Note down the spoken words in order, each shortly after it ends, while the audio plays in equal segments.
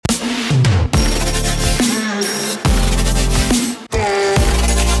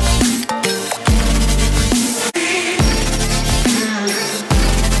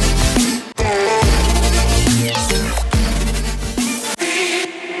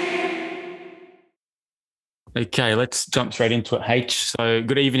Okay, let's jump straight into it, H. So,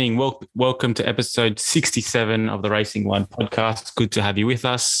 good evening. Welcome to episode 67 of the Racing One podcast. Good to have you with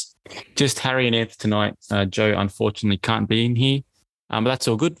us. Just Harry and Eth tonight. Joe, unfortunately, can't be in here, but that's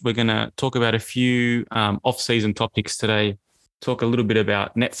all good. We're going to talk about a few off-season topics today, talk a little bit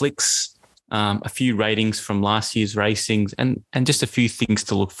about Netflix, a few ratings from last year's racings, and just a few things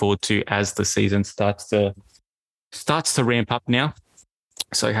to look forward to as the season starts to ramp up now.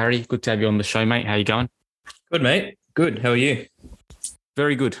 So, Harry, good to have you on the show, mate. How you going? Good, mate. Good. How are you?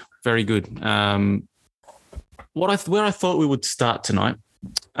 Very good. Very good. Where I thought we would start tonight,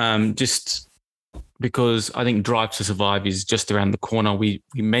 just because I think Drive to Survive is just around the corner. We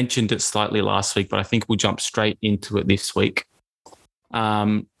mentioned it slightly last week, but I think we'll jump straight into it this week,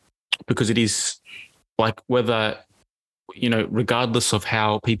 because it is like whether, regardless of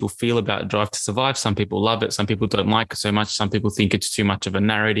how people feel about Drive to Survive, some people love it, some people don't like it so much, some people think it's too much of a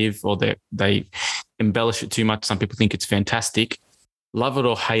narrative or they embellish it too much, some people think it's fantastic. Love it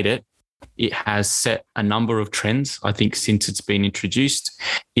or hate it, it has set a number of trends, I think, since it's been introduced.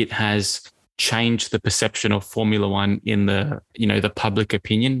 It has changed the perception of Formula One in the public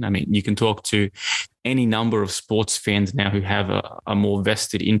opinion. I mean, you can talk to any number of sports fans now who have a more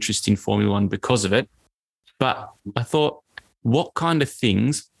vested interest in Formula One because of it. But I thought, what kind of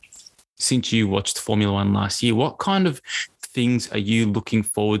things, since you watched Formula One last year, what kind of things are you looking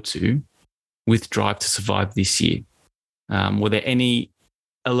forward to with Drive to Survive this year? Were there any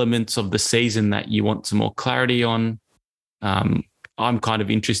elements of the season that you want some more clarity on? I'm kind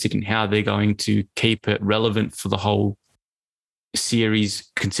of interested in how they're going to keep it relevant for the whole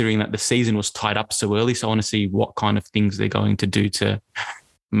series, considering that the season was tied up so early. So I want to see what kind of things they're going to do to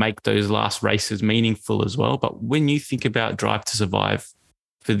make those last races meaningful as well. But when you think about Drive to Survive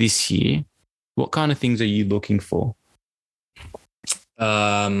for this year, what kind of things are you looking for?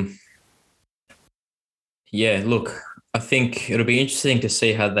 Yeah, look, I think it'll be interesting to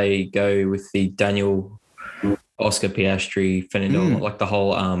see how they go with the Daniel, Oscar Piastri, Fernando, like the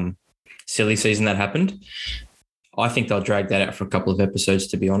whole silly season that happened. I think they'll drag that out for a couple of episodes,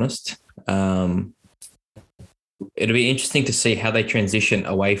 to be honest. It'll be interesting to see how they transition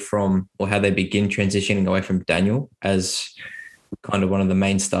away from, or how they begin transitioning away from Daniel as kind of one of the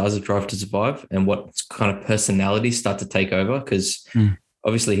main stars of Drive to Survive, and what kind of personalities start to take over. Because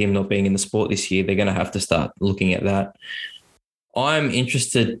obviously him not being in the sport this year, they're going to have to start looking at that. I'm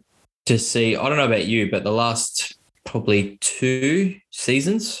interested to see, I don't know about you, but the last probably 2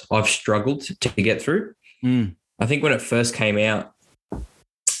 seasons I've struggled to get through. I think when it first came out,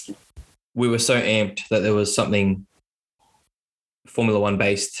 we were so amped that there was something Formula One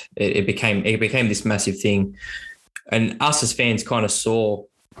based. It became this massive thing. And us as fans kind of saw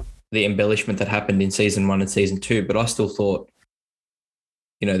the embellishment that happened in season 1 and season 2, but I still thought,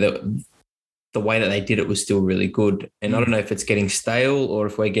 the way that they did it was still really good. And I don't know if it's getting stale or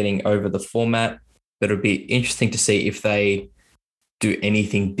if we're getting over the format, but it'll be interesting to see if they do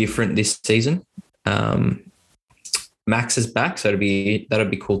anything different this season. Max is back, so that'll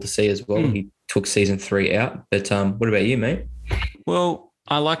be cool to see as well. He took season 3 out. But what about you, mate? Well,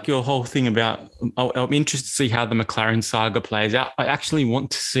 I like your whole thing about, I'm interested to see how the McLaren saga plays out. I actually want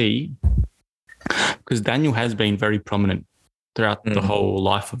to see, because Daniel has been very prominent throughout the whole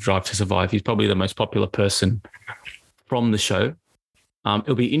life of Drive to Survive. He's probably the most popular person from the show.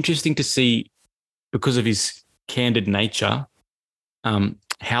 It'll be interesting to see, because of his candid nature,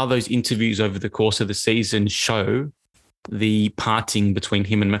 how those interviews over the course of the season show the parting between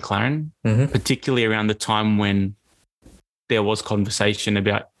him and McLaren, particularly around the time when there was conversation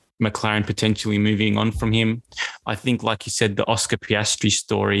about McLaren potentially moving on from him. I think, like you said, the Oscar Piastri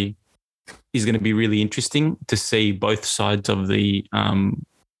story is going to be really interesting to see both sides of the Alpine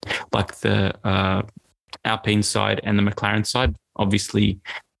side and the McLaren side. Obviously,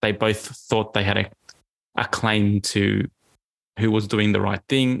 they both thought they had a claim to who was doing the right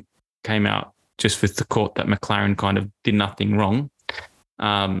thing, came out just with the court that McLaren kind of did nothing wrong.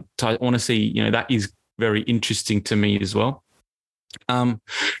 So I want to see, that is very interesting to me as well. I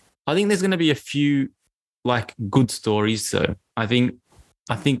think there's going to be a few good stories though. I think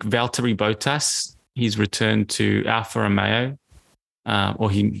Valtteri Bottas, his return to Alfa Romeo, or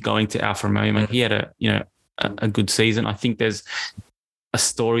him going to Alfa Romeo, he had a good season. I think there's a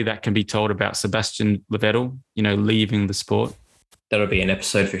story that can be told about Sebastian Vettel, leaving the sport. That'll be an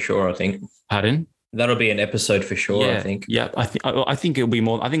episode for sure, I think. Pardon? That'll be an episode for sure, yeah, I think. Yeah, I think it'll be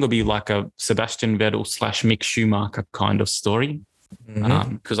more. I think it'll be like a Sebastian Vettel / Mick Schumacher kind of story.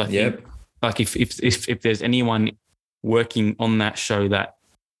 Because I think, if there's anyone working on that show that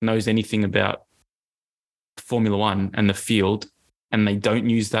knows anything about Formula One and the field, and they don't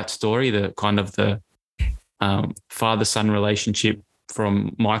use that story, the kind of the father-son relationship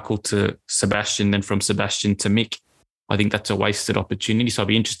from Michael to Sebastian, then from Sebastian to Mick. I think that's a wasted opportunity. So I'll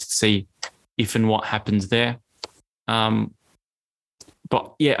be interested to see if and what happens there.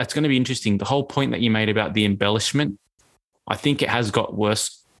 But yeah, it's going to be interesting. The whole point that you made about the embellishment, I think it has got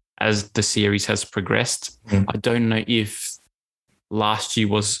worse as the series has progressed. I don't know if last year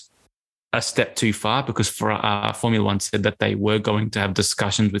was a step too far, because Formula One said that they were going to have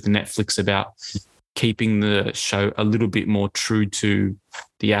discussions with Netflix about keeping the show a little bit more true to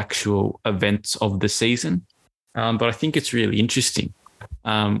the actual events of the season. But I think it's really interesting.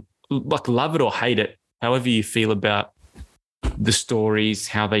 Like, love it or hate it, however you feel about the stories,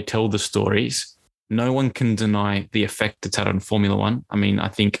 how they tell the stories, no one can deny the effect it's had on Formula One. I mean, I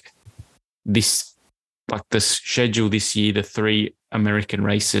think the schedule this year, the 3 American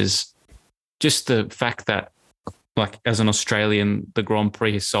races, just the fact that, like, as an Australian, the Grand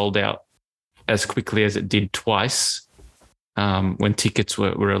Prix has sold out as quickly as it did twice when tickets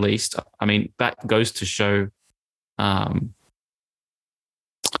were released. I mean, that goes to show how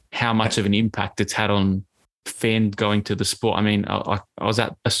much of an impact it's had on fans going to the sport. I mean, I was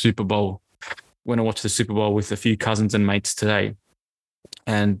at a Super Bowl when I watched the Super Bowl with a few cousins and mates today,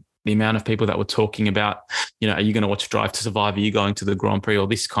 and the amount of people that were talking about, are you going to watch Drive to Survive? Are you going to the Grand Prix? All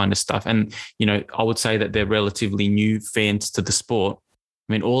this kind of stuff. And, I would say that they're relatively new fans to the sport.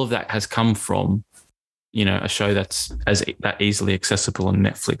 I mean, all of that has come from, a show that's that easily accessible on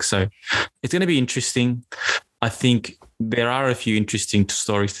Netflix. So it's going to be interesting. I think there are a few interesting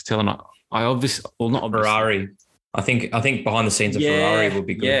stories to tell. And I obviously, well, not obviously. Ferrari. I think behind the scenes of Ferrari will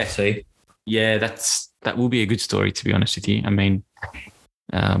be good to see. Yeah, that will be a good story, to be honest with you. I mean,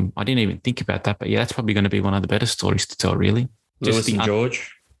 I didn't even think about that, but yeah, that's probably going to be one of the better stories to tell, really. Lewis and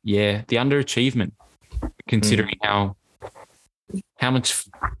George. Yeah, the underachievement, considering how much,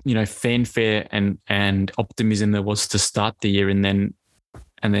 fanfare and optimism there was to start the year, and then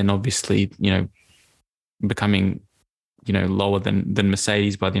obviously, becoming, lower than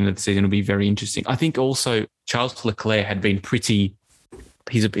Mercedes by the end of the season will be very interesting. I think also Charles Leclerc had been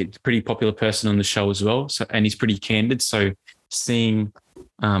he's a pretty popular person on the show as well. So, and he's pretty candid. So seeing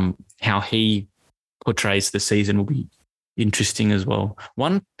how he portrays the season will be interesting as well.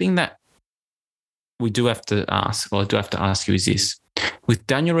 One thing that I do have to ask you is this. With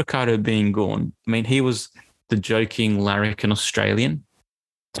Daniel Ricciardo being gone, I mean, he was the joking larrikin Australian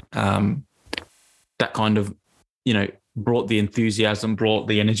that kind of, brought the enthusiasm, brought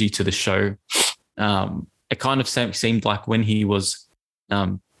the energy to the show. It kind of seemed like when he was,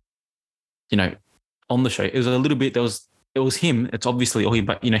 on the show, it was a little bit, it was him. It's obviously all him,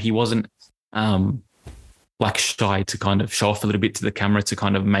 but, he wasn't like shy to kind of show off a little bit to the camera to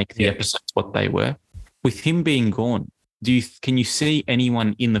kind of make the episodes what they were. With him being gone, can you see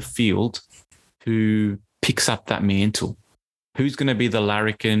anyone in the field who picks up that mantle? Who's going to be the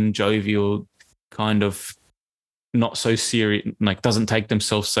larrikin, jovial, kind of not so serious, like doesn't take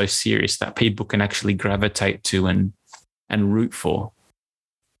themselves so serious that people can actually gravitate to and root for?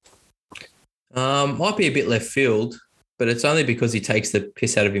 Might be a bit left field, but it's only because he takes the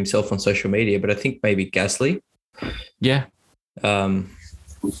piss out of himself on social media. But I think maybe Gasly. Yeah. I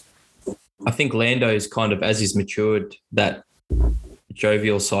think Lando's kind of, as he's matured, that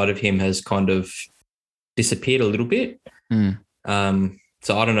jovial side of him has kind of disappeared a little bit.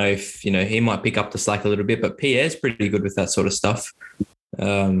 So I don't know if, he might pick up the slack a little bit, but Pierre's pretty good with that sort of stuff.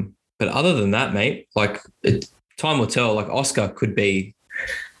 But other than that, mate, like time will tell. Like Oscar could be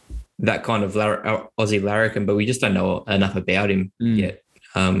that kind of Aussie larrikin, but we just don't know enough about him yet.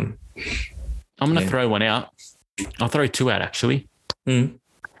 I'm going to throw one out. I'll throw 2 out, actually.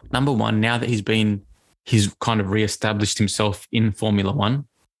 Number one, now that he's kind of reestablished himself in Formula One,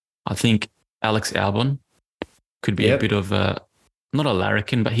 I think Alex Albon could be a bit of not a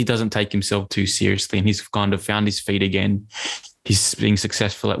larrikin, but he doesn't take himself too seriously, and he's kind of found his feet again. He's being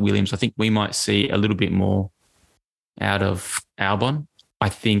successful at Williams. I think we might see a little bit more out of Albon. I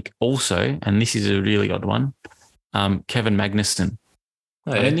think also, and this is a really odd one, Kevin Magnussen.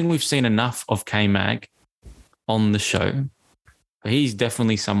 I don't think we've seen enough of K-Mag on the show. But he's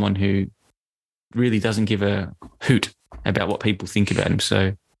definitely someone who really doesn't give a hoot about what people think about him.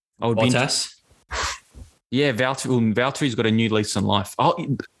 So I would Bottas? Yeah, Valtteri's got a new lease on life.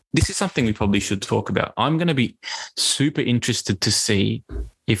 This is something we probably should talk about. I'm going to be super interested to see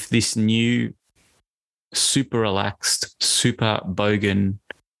if this new super relaxed, super bogan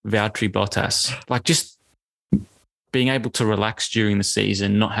Valtteri Bottas, like just being able to relax during the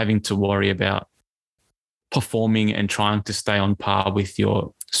season, not having to worry about performing and trying to stay on par with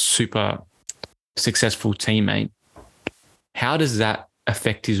your super successful teammate. How does that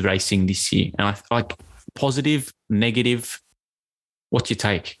affect his racing this year? And positive, negative? What's your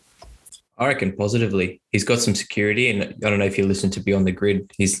take? I reckon positively. He's got some security, and I don't know if you listened to Beyond the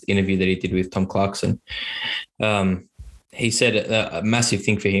Grid, his interview that he did with Tom Clarkson. He said a massive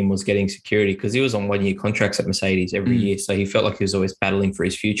thing for him was getting security because he was on 1-year contracts at Mercedes every year. So he felt like he was always battling for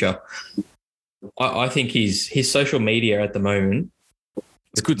his future. I think his social media at the moment,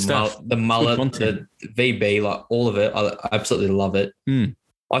 it's good stuff. The mullet, the VB, like all of it, I absolutely love it.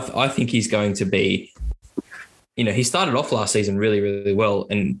 I think he's going to be, he started off last season really, really well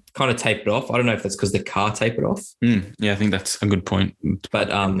and kind of tapered off. I don't know if that's because the car tapered off. Yeah, I think that's a good point. But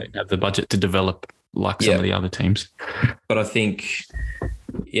they have the budget to develop like some of the other teams. But I think,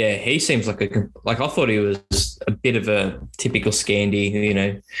 he seems like I thought he was a bit of a typical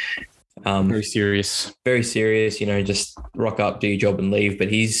Scandi, very serious, just rock up, do your job and leave. But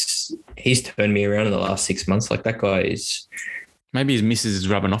he's turned me around in the last 6 months. Like that guy is. Maybe his missus is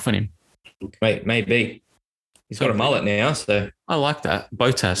rubbing off on him. Maybe. He's got a mullet now, so. I like that.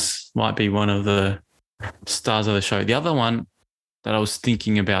 Botas might be one of the stars of the show. The other one that I was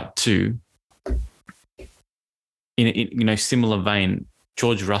thinking about too, in similar vein,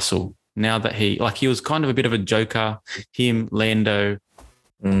 George Russell. Now that he was kind of a bit of a joker, him, Lando,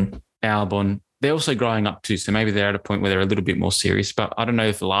 Albon, they're also growing up too. So maybe they're at a point where they're a little bit more serious. But I don't know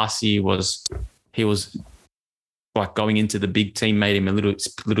if last year he was like going into the big team made him a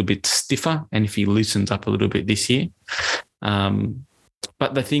little bit stiffer, and if he loosens up a little bit this year.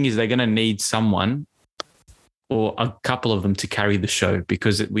 But the thing is, they're going to need someone or a couple of them to carry the show,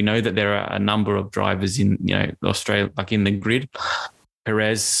 because we know that there are a number of drivers in Australia, like in the grid,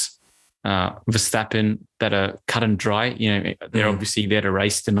 Perez, Verstappen, that are cut and dry. They're obviously there to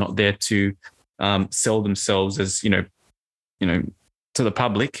race. They're not there to sell themselves as to the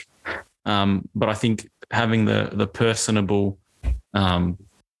public. But I think having the personable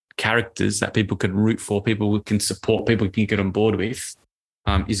characters that people can root for, people who can support, people who can get on board with,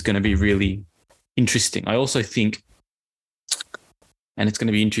 is going to be really interesting. I also think, and it's going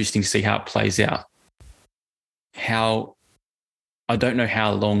to be interesting to see how it plays out, I don't know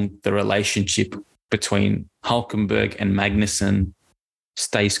how long the relationship between Hulkenberg and Magnussen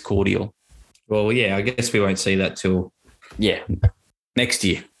stays cordial. Well, yeah, I guess we won't see that till next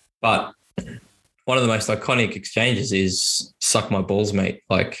year. But one of the most iconic exchanges is "suck my balls, mate."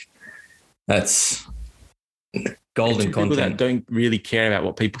 Like that's golden content. People that don't really care about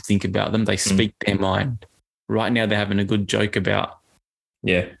what people think about them. They speak their mind. Right now, they're having a good joke about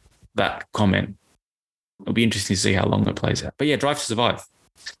that comment. It'll be interesting to see how long it plays out. But yeah, Drive to Survive.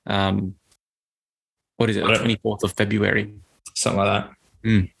 What is it? The 24th of February. Something like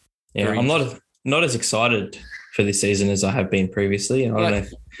that. Yeah, I'm not as excited for this season as I have been previously. And I don't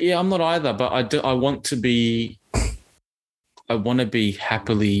know yeah, I'm not either, but I want to be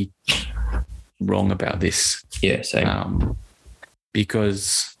happily wrong about this. Yeah, same.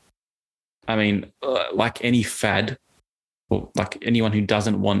 Because, I mean, like any fad, or like anyone who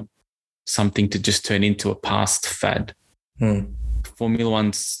doesn't want something to just turn into a past fad, Formula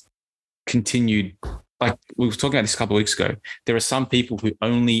One's continued. Like we were talking about this a couple of weeks ago, there are some people who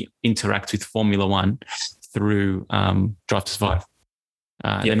only interact with Formula One through Drive to Survive.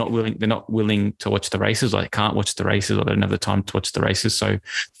 They're not willing to watch the races, or they can't watch the races, or they don't have the time to watch the races. So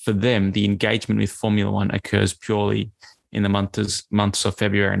for them, the engagement with Formula One occurs purely in the months of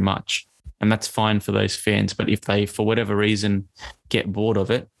February and March. And that's fine for those fans. But if they, for whatever reason, get bored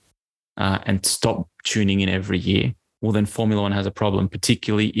of it and stop tuning in every year, well, then Formula One has a problem,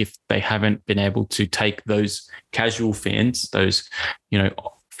 particularly if they haven't been able to take those casual fans, those,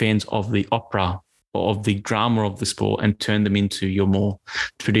 fans of the opera or of the drama of the sport, and turn them into your more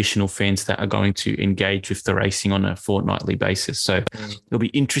traditional fans that are going to engage with the racing on a fortnightly basis. So it'll be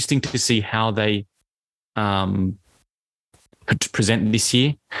interesting to see how they present this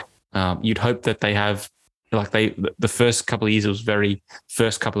year. You'd hope that they have, the first couple of years, it was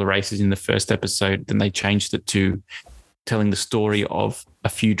first couple of races in the first episode, then they changed it to telling the story of a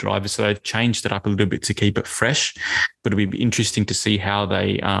few drivers. So they've changed it up a little bit to keep it fresh, but it'll be interesting to see how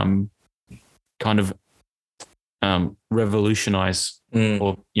they kind of revolutionize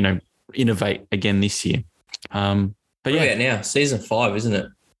or, innovate again this year. But yeah, now season 5, isn't it?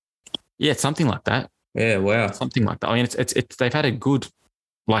 Yeah, it's something like that. Yeah, wow, something like that. I mean, it's they've had a good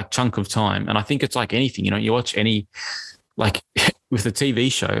chunk of time, and I think it's like anything. You watch any with a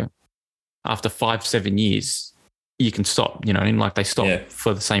TV show, after 5-7 years, you can stop. They stop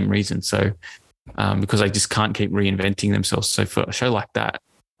for the same reason. So because they just can't keep reinventing themselves. So for a show like that,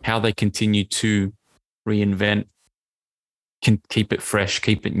 how they continue to reinvent, can keep it fresh,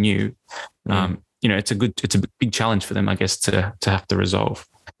 keep it new. It's a big challenge for them, I guess, to have to resolve.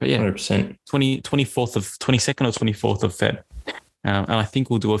 But yeah, 100%. 22nd or 24th of Feb. And I think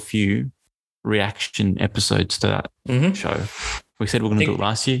we'll do a few reaction episodes to that show. We said we're going to do it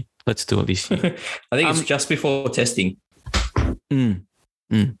last year. Let's do it this year. I think it's just before testing.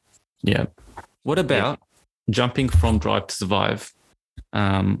 Yeah. What about jumping from Drive to Survive?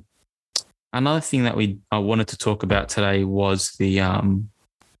 Another thing that I wanted to talk about today was the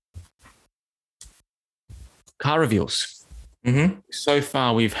car reveals. So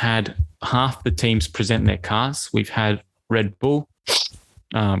far, we've had half the teams present their cars. We've had Red Bull.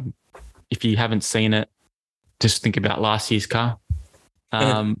 If you haven't seen it, just think about last year's car.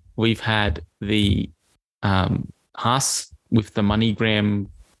 We've had the Haas with the MoneyGram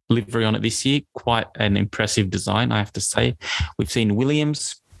livery on it this year. Quite an impressive design, I have to say. We've seen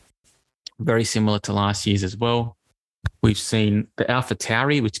Williams, very similar to last year's as well. We've seen the Alpha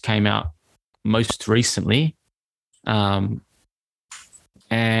Tauri, which came out most recently. And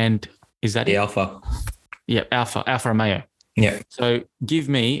is that the it? Alpha? Yeah, Alfa Romeo. Yeah. So give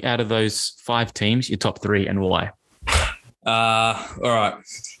me, out of those 5 teams, your top 3 and why. All right.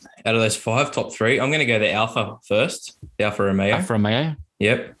 Out of those 5, top 3, I'm going to go the Alpha first, the Alfa Romeo. Alfa Romeo?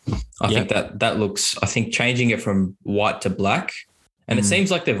 Yep. I think that looks, I think changing it from white to black, and it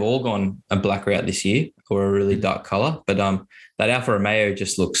seems like they've all gone a black route this year or a really dark color, but that Alfa Romeo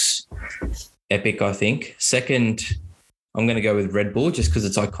just looks epic, I think. Second, I'm going to go with Red Bull just because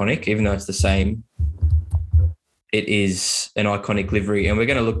it's iconic, even though it's the same. It is an iconic livery, and we're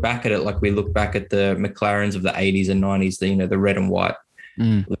going to look back at it like we look back at the McLarens of the 80s and 90s, the red and white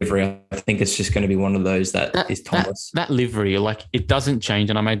livery. I think it's just going to be one of those that is timeless. That livery, like, it doesn't change,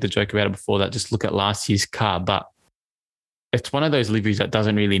 and I made the joke about it before that just look at last year's car, but it's one of those liveries that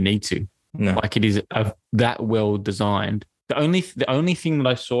doesn't really need to. No. Like, it is that well designed. The only thing that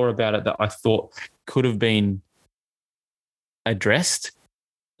I saw about it that I thought could have been addressed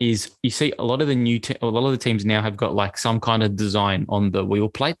is, you see a lot of the teams now have got like some kind of design on the wheel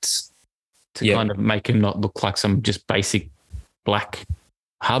plates to kind of make them not look like some just basic black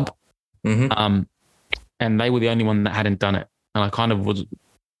hub. And they were the only one that hadn't done it. And I kind of was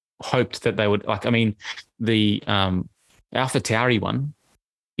hoped that they would, like, I mean, the Alpha Tauri one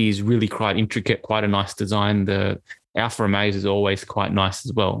is really quite intricate, quite a nice design. The Alfa Romeos is always quite nice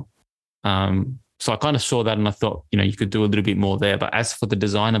as well. So I kind of saw that and I thought, you could do a little bit more there. But as for the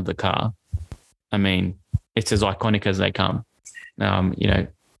design of the car, I mean, it's as iconic as they come. The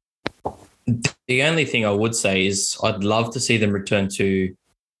only thing I would say is I'd love to see them return to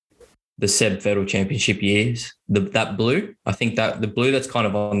the Seb Vettel championship years. That blue, I think that the blue that's kind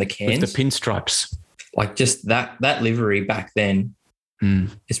of on the cans. With the pinstripes. Like just that livery back then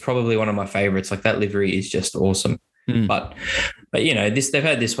is probably one of my favorites. Like that livery is just awesome. But they've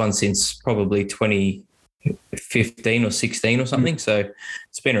had this one since probably 2015 or 16 or something. So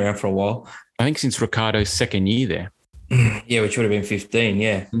it's been around for a while. I think since Ricciardo's second year there. Yeah, which would have been 15.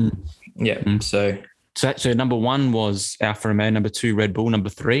 Yeah. Yeah. So number 1 was Alfa Romeo, number 2 Red Bull, number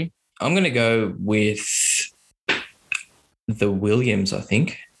 3. I'm going to go with the Williams, I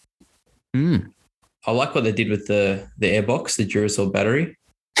think. I like what they did with the airbox, the Duracell battery.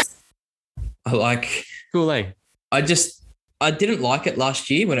 Cool, eh? I didn't like it last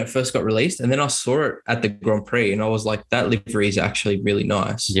year when it first got released, and then I saw it at the Grand Prix and I was like, that livery is actually really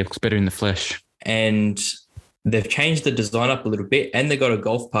nice. Yeah, it looks better in the flesh. And they've changed the design up a little bit, and they got a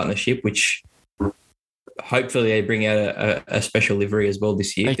golf partnership, which hopefully they bring out a special livery as well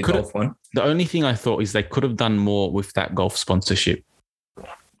this year, the golf one. The only thing I thought is they could have done more with that golf sponsorship.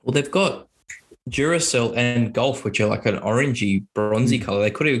 Well, they've got Duracell and golf, which are like an orangey, bronzy color.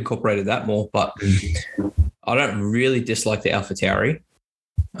 They could have incorporated that more, but I don't really dislike the Alpha Tauri.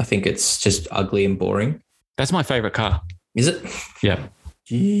 I think it's just ugly and boring. That's my favorite car. Is it? Yeah.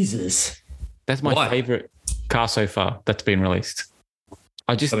 Jesus. That's my favorite car so far that's been released.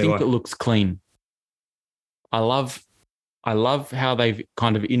 I just think it looks clean. I love how they've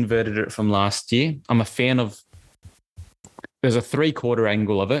kind of inverted it from last year. I'm a fan of, there's a 3/4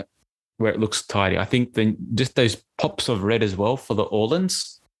 angle of it where it looks tidy. I think just those pops of red as well for the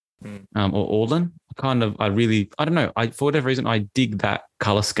Orlans or Orlan. I don't know. For whatever reason, I dig that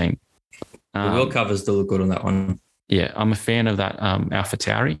color scheme. The wheel covers do look good on that one. Yeah, I'm a fan of that Alpha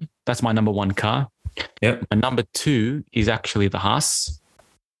Tauri. That's my number 1 car. Yep. My number 2 is actually the Haas.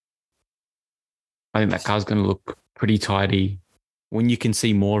 I think that car's going to look pretty tidy when you can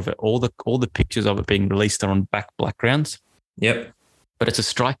see more of it. All the pictures of it being released are on backgrounds. Yep. But it's a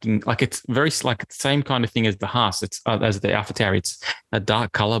striking, it's very like the same kind of thing as the Haas. It's as the Alpha Tauri. It's a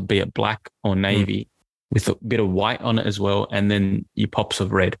dark color, be it black or navy, with a bit of white on it as well, and then your pops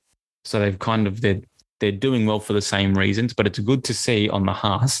of red. So they've kind of they're they're doing well for the same reasons, but it's good to see on the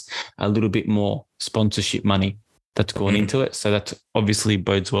Haas a little bit more sponsorship money that's gone into it. So that obviously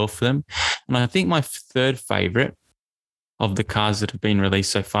bodes well for them. And I think my third favorite of the cars that have been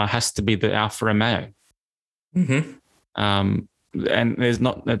released so far has to be the Alfa Romeo. And it's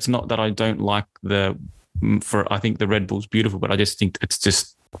not that I don't like I think the Red Bull's beautiful, but I just think it's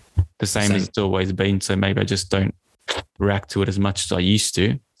just the same as it's always been. So maybe I just don't react to it as much as I used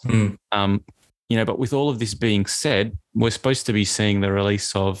to. But with all of this being said, we're supposed to be seeing the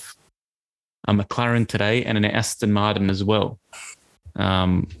release of a McLaren today and an Aston Martin as well.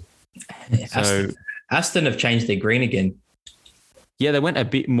 Aston have changed their green again. Yeah, they went a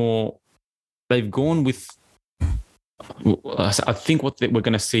bit more. They've gone with. I think what we're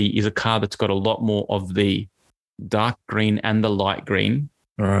going to see is a car that's got a lot more of the dark green and the light green.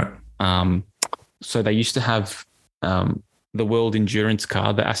 All right. So they used to have the World Endurance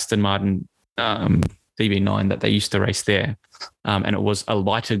car, the Aston Martin DB9 that they used to race there, and it was a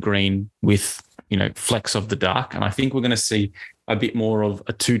lighter green with flecks of the dark. And I think we're going to see a bit more of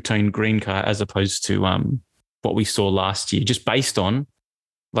a two-tone green car as opposed to what we saw last year, just based on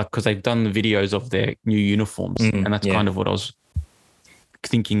because they've done the videos of their new uniforms, and that's kind of what I was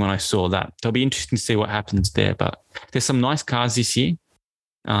thinking when I saw that. So it'll be interesting to see what happens there. But there's some nice cars this year.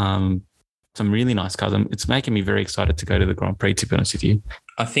 Some really nice cars. It's making me very excited to go to the Grand Prix, to be honest with you.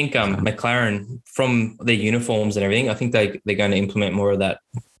 I think McLaren, from their uniforms and everything, I think they're going to implement more of that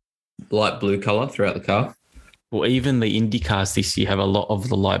light blue color throughout the car. Well, even the Indy cars this year have a lot of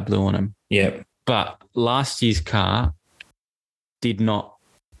the light blue on them. Yeah. But last year's car did not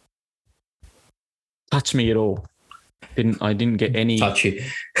touch me at all. I didn't get any touch you.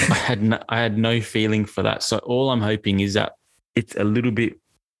 I had no feeling for that. So all I'm hoping is that it's a little bit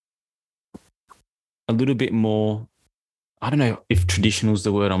more, I don't know if traditional is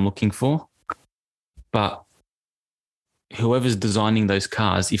the word I'm looking for, but whoever's designing those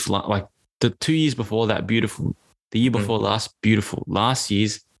cars, if like the 2 years before that, beautiful. The year before last, beautiful. Last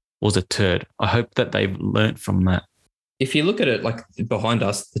year's was a turd. I hope that they've learnt from that. If you look at it like behind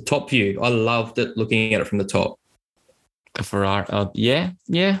us, the top view, I loved it looking at it from the top. The Ferrari,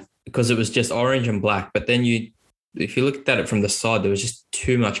 yeah. Because it was just orange and black. But then if you looked at it from the side, there was just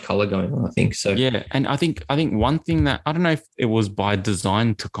too much color going on, I think. So yeah, and I think one thing that, I don't know if it was by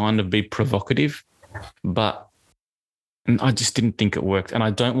design to kind of be provocative, but I just didn't think it worked. And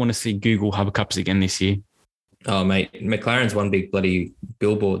I don't want to see Google Hub Cups again this year. Oh, mate, McLaren's one big bloody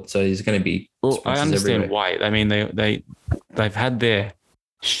billboard, so there's going to be. Well, I understand why. I mean, they've had their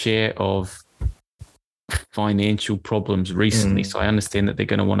share of financial problems recently, so I understand that they're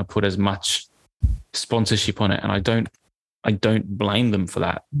going to want to put as much sponsorship on it, and I don't blame them for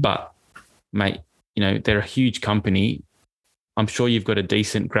that. But, mate, they're a huge company. I'm sure you've got a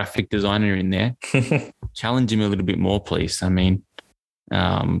decent graphic designer in there. Challenge him a little bit more, please. I mean,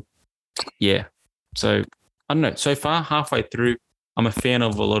 yeah. So I don't know. So far, halfway through, I'm a fan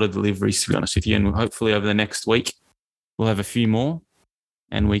of a lot of deliveries, to be honest with you. And hopefully over the next week, we'll have a few more,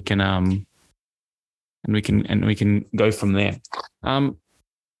 and we can go from there.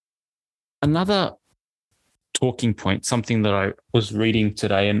 Another talking point, something that I was reading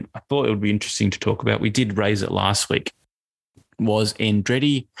today, and I thought it would be interesting to talk about. We did raise it last week. Was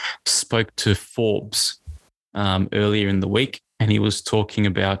Andretti spoke to Forbes earlier in the week, and he was talking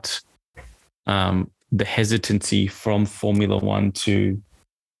about the hesitancy from Formula One to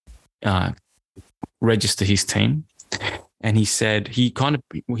register his team. And he said he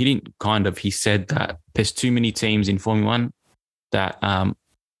said that there's too many teams in Formula One that are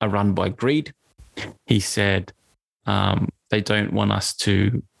run by greed. He said they don't want us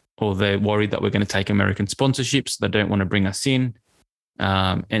to, or they're worried that we're going to take American sponsorships. They don't want to bring us in.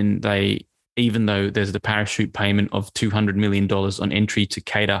 And even though there's the parachute payment of $200 million on entry to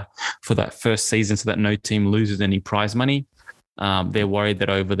cater for that first season so that no team loses any prize money, they're worried that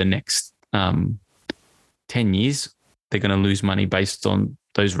over the next 10 years, they're going to lose money based on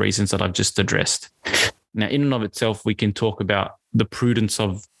those reasons that I've just addressed. Now, in and of itself, we can talk about the prudence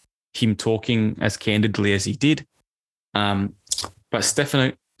of him talking as candidly as he did. But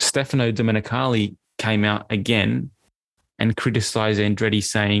Stefano Domenicali came out again and criticized Andretti,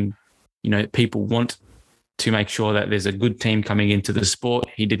 saying, people want to make sure that there's a good team coming into the sport.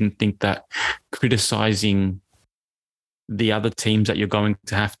 He didn't think that criticizing the other teams that you're going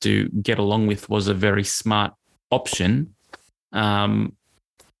to have to get along with was a very smart option. And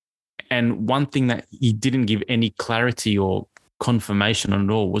one thing that he didn't give any clarity or confirmation on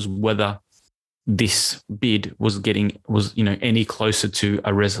at all was whether this bid was any closer to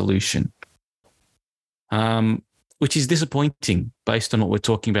a resolution. which is disappointing based on what we're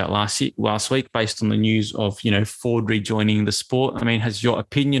talking about last week, based on the news of, Ford rejoining the sport. I mean, has your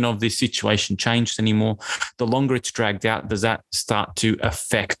opinion of this situation changed anymore? The longer it's dragged out, does that start to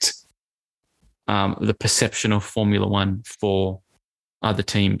affect the perception of Formula One for other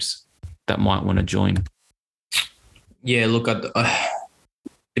teams that might want to join? Yeah, look,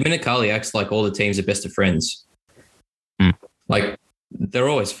 Dominicali acts like all the teams are best of friends. Like, they're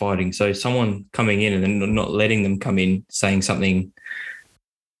always fighting. So someone coming in and then not letting them come in, saying something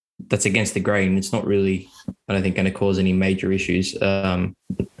that's against the grain, it's not really, I don't think, going to cause any major issues. But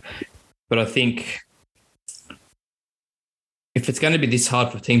I think if it's going to be this hard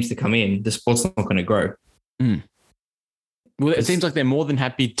for teams to come in, the sport's not going to grow. Well, it seems like they're more than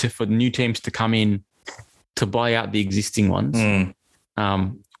happy for new teams to come in to buy out the existing ones,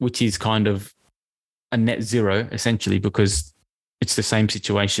 which is kind of a net zero, essentially, because it's the same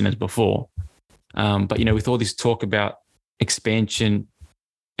situation as before. But, with all this talk about expansion,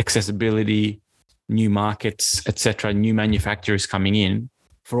 accessibility, new markets, etc., new manufacturers coming in,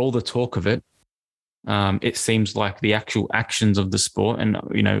 for all the talk of it, it seems like the actual actions of the sport, and,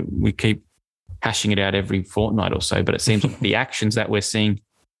 we keep hashing it out every fortnight or so, but it seems like the actions that we're seeing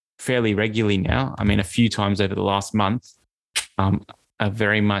fairly regularly now, I mean, a few times over the last month, are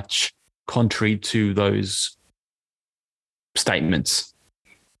very much contrary to those statements.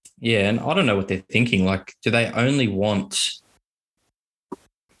 Yeah, and I don't know what they're thinking. Like, do they only want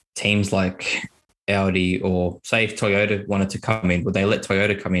teams like Audi, or say if Toyota wanted to come in, would they let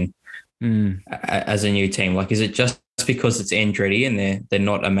Toyota come in as a new team? Like, is it just because it's Andretti and they're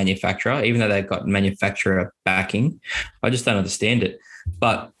not a manufacturer, even though they've got manufacturer backing? I just don't understand it.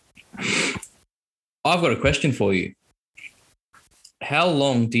 But I've got a question for you. How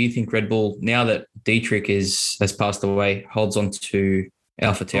long do you think Red Bull, now that Dietrich has passed away, holds on to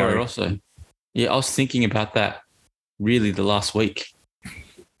Alpha Tauri? Also, yeah, I was thinking about that really the last week,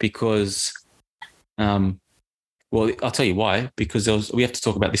 because, well, I'll tell you why, because we have to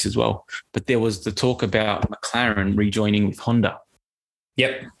talk about this as well, but there was the talk about McLaren rejoining with Honda.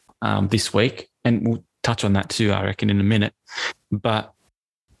 Yep. This week, and we'll touch on that too, I reckon, in a minute. But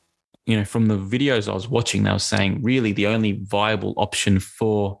from the videos I was watching, they were saying really the only viable option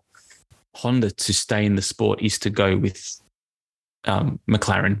for Honda to stay in the sport is to go with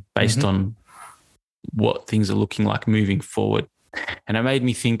McLaren, based on what things are looking like moving forward. And it made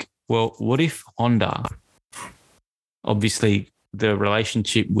me think, well, what if Honda, obviously the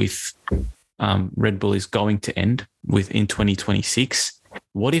relationship with Red Bull is going to end in 2026.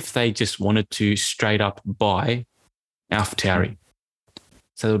 What if they just wanted to straight up buy Alpha Tauri?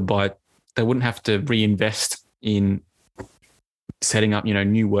 So they wouldn't have to reinvest in setting up,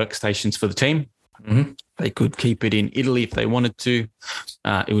 new workstations for the team. They could keep it in Italy if they wanted to.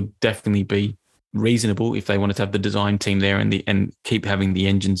 It would definitely be reasonable if they wanted to have the design team there and keep having the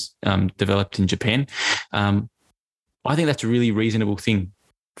engines developed in Japan. I think that's a really reasonable thing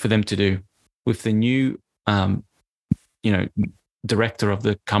for them to do. With the new, director of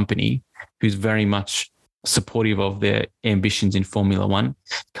the company, who's very much supportive of their ambitions in Formula One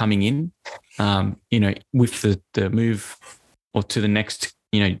coming in, with the move or to the next,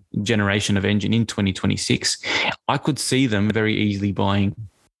 generation of engine in 2026, I could see them very easily buying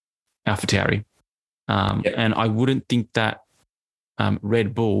Alpha Tauri. And I wouldn't think that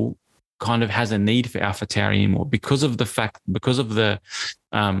Red Bull kind of has a need for Alpha Tauri anymore because of the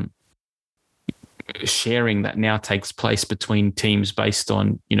sharing that now takes place between teams based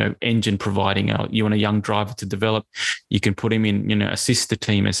on, engine providing. You want a young driver to develop, you can put him in, a sister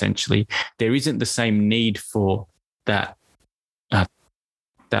team essentially. There isn't the same need for that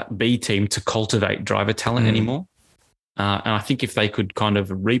B team to cultivate driver talent anymore. And I think if they could kind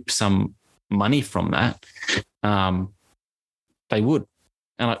of reap some money from that, they would.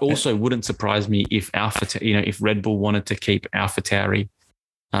 And I also wouldn't surprise me if if Red Bull wanted to keep Alpha Tauri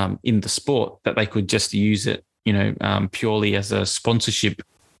in the sport, that they could just use it, purely as a sponsorship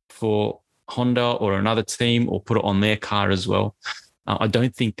for Honda or another team, or put it on their car as well. I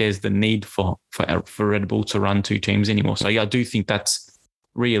don't think there's the need for Red Bull to run two teams anymore. So yeah, I do think that's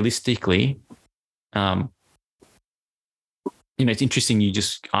realistically, it's interesting you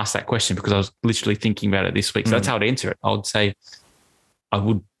just asked that question, because I was literally thinking about it this week. So that's how I'd answer it. I would say I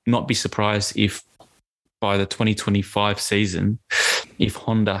would not be surprised if by the 2025 season, if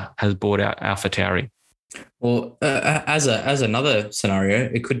Honda has bought out Alpha Tauri. Well, as another scenario,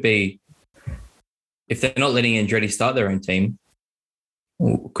 it could be if they're not letting Andretti start their own team,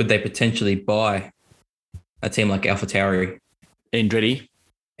 could they potentially buy a team like Alpha Tauri? Andretti?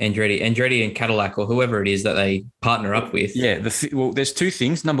 Andretti and Cadillac or whoever it is that they partner up with. Yeah. Well, there's two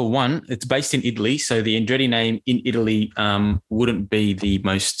things. Number one, it's based in Italy. So the Andretti name in Italy wouldn't be the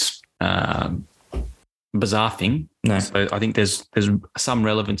most bizarre thing. No. So I think there's some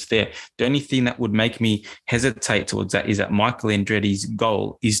relevance there. The only thing that would make me hesitate towards that is that Michael Andretti's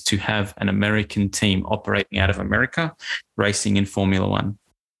goal is to have an American team operating out of America, racing in Formula One.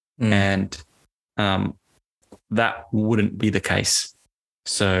 And that wouldn't be the case.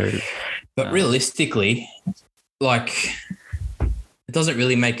 So, but realistically, like, it doesn't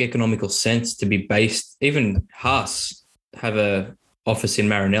really make economical sense to be based. Even Haas have a office in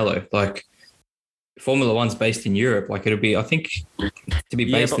Maranello. Like, Formula One's based in Europe. Like, it'll be, I think, to be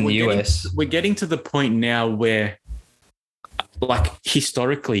based in the US. We're getting to the point now where, like,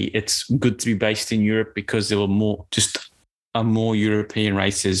 historically, it's good to be based in Europe because there were more European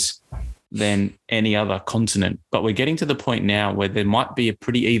races than any other continent. But we're getting to the point now where there might be a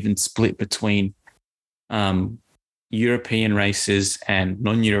pretty even split between European races and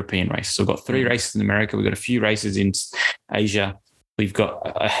non-European races. So we've got 3 races in America. We've got a few races in Asia. We've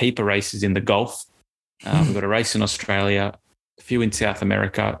got a heap of races in the Gulf. We've got a race in Australia, a few in South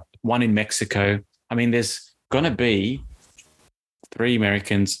America, 1 in Mexico. I mean, there's going to be 3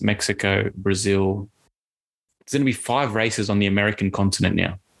 Americans, Mexico, Brazil. There's going to be 5 races on the American continent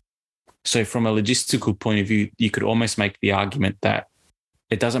now. So from a logistical point of view, you could almost make the argument that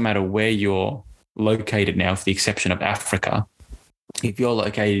it doesn't matter where you're located now, with the exception of Africa. If you're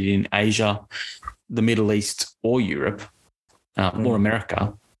located in Asia, the Middle East, or Europe, or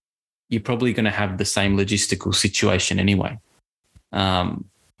America, you're probably going to have the same logistical situation anyway. Yeah,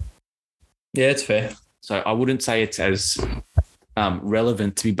 it's fair. So I wouldn't say it's as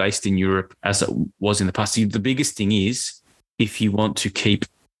relevant to be based in Europe as it was in the past. The biggest thing is if you want to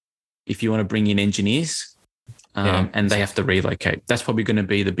bring in engineers and they have to relocate. That's probably going to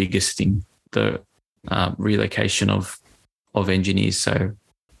be the biggest thing, the relocation of engineers. So,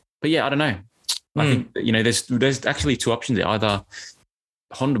 but yeah, I don't know. I think, there's actually 2 options there. Either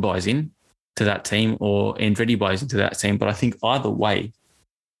Honda buys in to that team or Andretti buys into that team. But I think either way,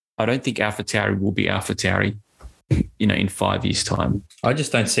 I don't think Alpha Tauri will be Alpha Tauri, in 5 years' time. I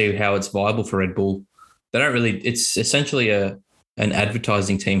just don't see how it's viable for Red Bull. They don't really. It's essentially an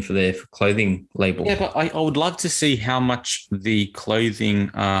advertising team for their clothing label. Yeah, but I would love to see how much the clothing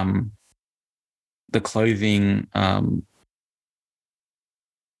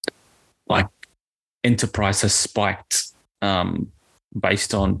like enterprise has spiked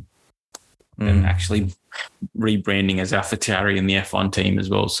based on them actually rebranding as Alpha Tauri and the F1 team as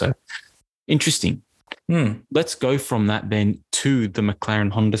well. So interesting. Let's go from that then to the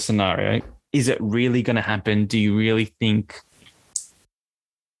McLaren Honda scenario. Is it really going to happen? Do you really think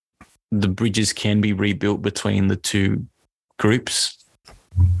the bridges can be rebuilt between the 2 groups?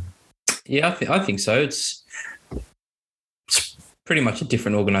 Yeah, I think so. It's pretty much a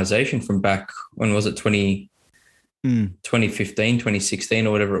different organization from back, when was it, 2015, 2016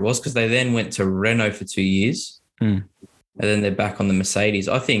 or whatever it was, because they then went to Renault for 2 years and then they're back on the Mercedes.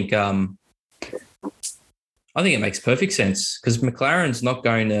 I think it makes perfect sense because McLaren's not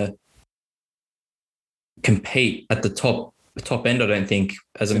going to compete at the top end, I don't think,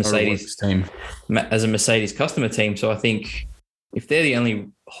 as a Mercedes team, as a Mercedes customer team. So I think if they're the only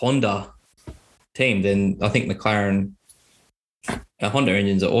Honda team, then I think McLaren, Honda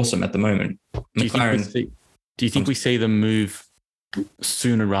engines are awesome at the moment. Do you think we see them move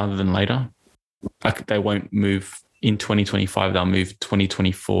sooner rather tn later? Like they won't move in 2025, they'll move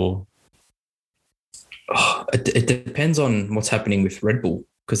 2024. It depends on what's happening with Red Bull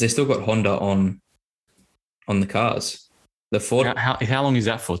because they've still got Honda on the cars. The Ford. How long is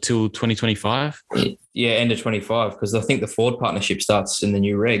that for? Till 2025? Yeah, end of 25 because I think the Ford partnership starts in the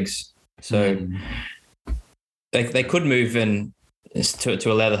new regs. So they could move in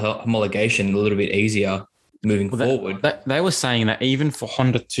to allow the homologation a little bit easier moving forward. They were saying that even for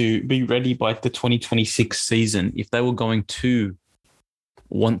Honda to be ready by the 2026 season, if they were going to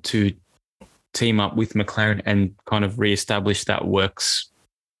want to team up with McLaren and kind of reestablish that works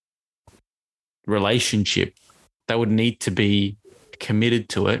relationship, they would need to be committed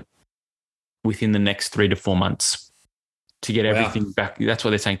to it within the next 3 to 4 months to get everything back. That's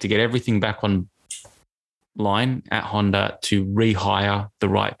what they're saying, to get everything back on line at Honda, to rehire the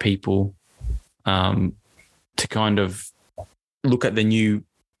right people, to kind of look at the new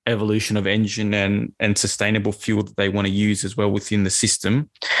evolution of engine and sustainable fuel that they want to use as well within the system.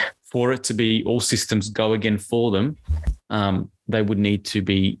 For it to be all systems go again for them, they would need to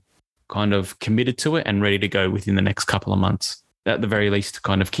be kind of committed to it and ready to go within the next couple of months, at the very least, to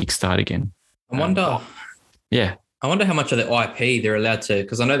kind of kickstart again. I wonder. Yeah. I wonder how much of the IP they're allowed to,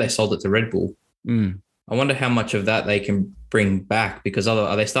 because I know they sold it to Red Bull. I wonder how much of that they can bring back, because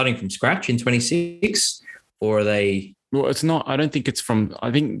are they starting from scratch in 26, or are they? Well, it's not. I don't think it's from.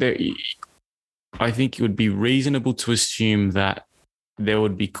 I think it would be reasonable to assume that there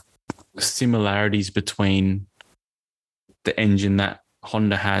would be similarities between the engine that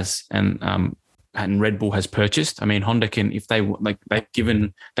Honda has and Red Bull has purchased. I mean, Honda can, if they like,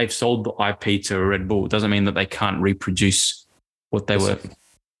 they've sold the IP to Red Bull. It doesn't mean that they can't reproduce what they were,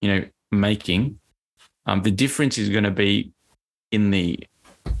 making. The difference is going to be in the,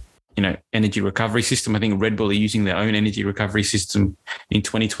 energy recovery system. I think Red Bull are using their own energy recovery system in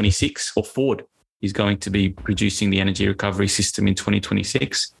 2026, or Ford is going to be producing the energy recovery system in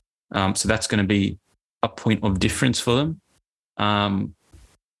 2026. So that's going to be a point of difference for them.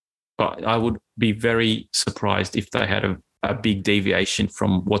 But I would be very surprised if they had a big deviation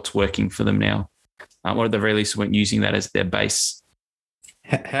from what's working for them now, or at the very least weren't using that as their base.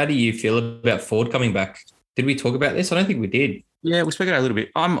 How do you feel about Ford coming back? Did we talk about this? I don't think we did. Yeah, we spoke about it a little bit.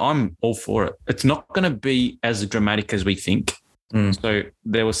 I'm all for it. It's not going to be as dramatic as we think. So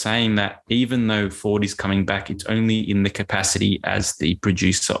they were saying that even though Ford is coming back, it's only in the capacity as the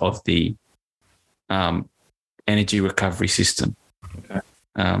producer of the energy recovery system. Okay.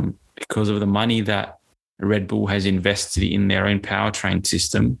 Because of the money that Red Bull has invested in their own powertrain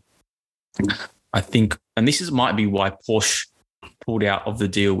system, I think, and might be why Porsche pulled out of the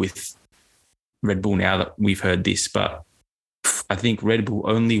deal with Red Bull now that we've heard this, but I think Red Bull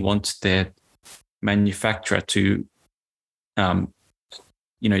only wants their manufacturer to,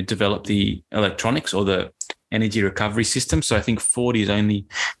 develop the electronics or the energy recovery system. So I think Ford is only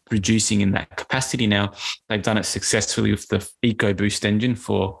producing in that capacity now. They've done it successfully with the EcoBoost engine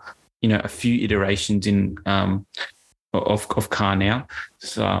for, a few iterations of car now.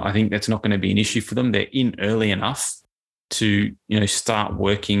 So I think that's not going to be an issue for them. They're in early enough to, start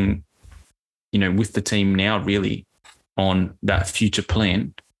working, with the team now really on that future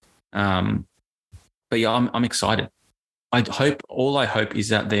plan. But yeah, I'm excited. All I hope is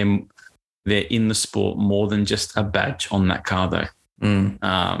that they're in the sport more than just a badge on that car though.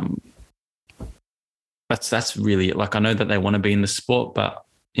 That's really it. Like, I know that they want to be in the sport, but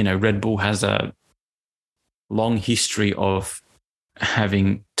Red Bull has a long history of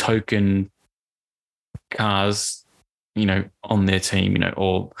having token cars, on their team,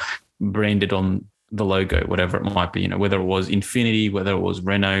 or branded on the logo, whatever it might be, whether it was Infinity, whether it was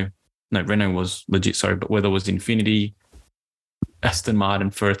Renault was legit, sorry, but whether it was Infinity, Aston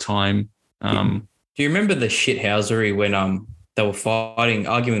Martin for a time. Do you remember the shithousery when they were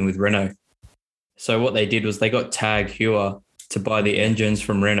arguing with Renault? So what they did was they got Tag Heuer to buy the engines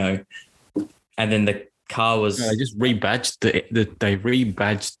from Renault, and then the car was. No, they just rebadged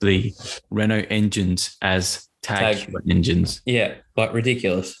the Renault engines as Tag Heuer engines. Yeah, like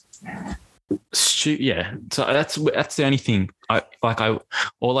ridiculous. Yeah, so that's the only thing.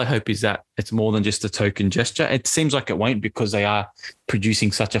 All I hope is that it's more than just a token gesture. It seems like it won't, because they are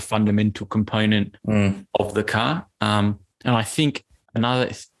producing such a fundamental component of the car. And I think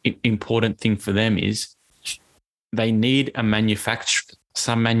another important thing for them is they need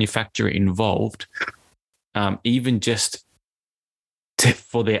some manufacturer involved, even just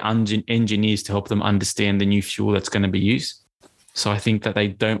for their engineers to help them understand the new fuel that's going to be used. So I think that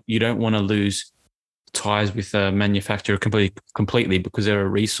you don't want to lose ties with a manufacturer completely, because there are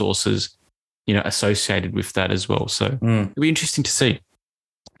resources, associated with that as well. So it'll be interesting to see.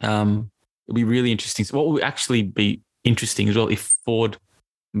 It'll be really interesting. What will actually be interesting as well if Ford,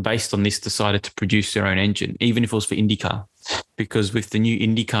 based on this, decided to produce their own engine, even if it was for IndyCar, because with the new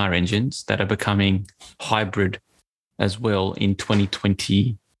IndyCar engines that are becoming hybrid as well in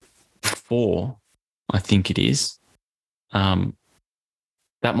 2024, I think it is.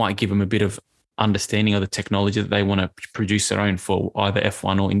 That might give them a bit of understanding of the technology that they want to produce their own for either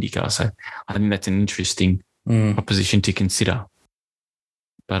F1 or IndyCar. So I think that's an interesting proposition to consider.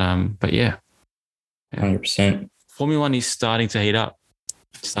 But yeah. 100%. Formula One is starting to heat up.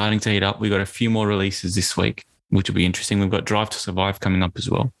 We got a few more releases this week, which will be interesting. We've got Drive to Survive coming up as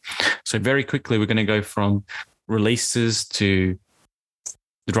well. So very quickly, we're going to go from releases to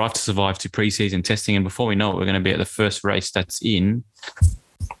the Drive to Survive to pre-season testing. And before we know it, we're going to be at the first race that's in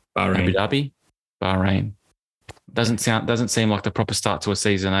Abu Dhabi, Bahrain. Doesn't seem like the proper start to a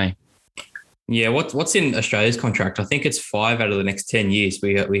season, eh? Yeah, what's in Australia's contract? I think it's 5 out of the next 10 years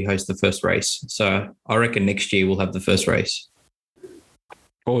we host the first race. So I reckon next year we'll have the first race.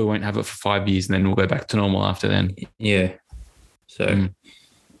 Or we won't have it for 5 years and then we'll go back to normal after then. Yeah. So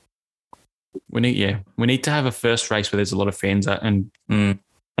we need to have a first race where there's a lot of fans at, and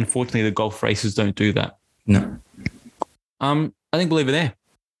unfortunately the golf races don't do that. No. I think we'll leave it there.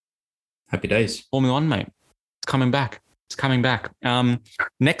 Happy days. Formula One, mate. It's coming back.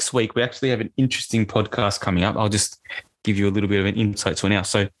 Next week, we actually have an interesting podcast coming up. I'll just give you a little bit of an insight to it now.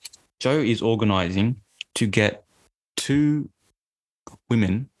 So Joe is organising to get 2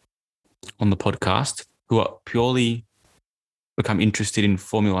 women on the podcast who are purely become interested in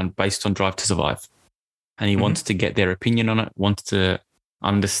Formula One based on Drive to Survive. And he wants to get their opinion on it, wants to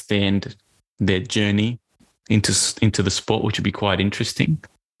understand their journey into the sport, which would be quite interesting.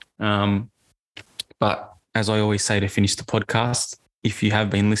 But as I always say to finish the podcast, if you have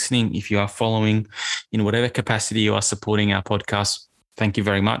been listening, if you are following in whatever capacity you are supporting our podcast, thank you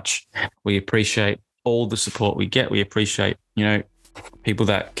very much. We appreciate all the support we get. We appreciate, people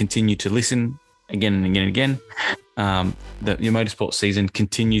that continue to listen again and again and again. The motorsport season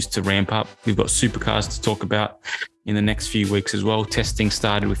continues to ramp up. We've got supercars to talk about in the next few weeks as well. Testing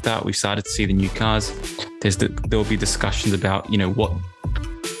started with that. We started to see the new cars. There will be discussions about, what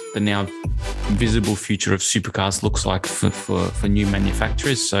the now visible future of supercars looks like for new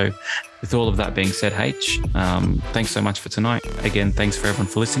manufacturers. So with all of that being said, H, thanks so much for tonight. Again, thanks for everyone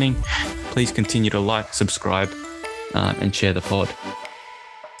for listening. Please continue to like, subscribe, and share the pod.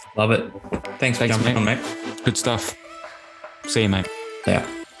 Love it. Thanks for jumping on, mate. Good stuff. See you, mate.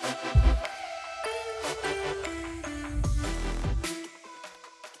 Yeah.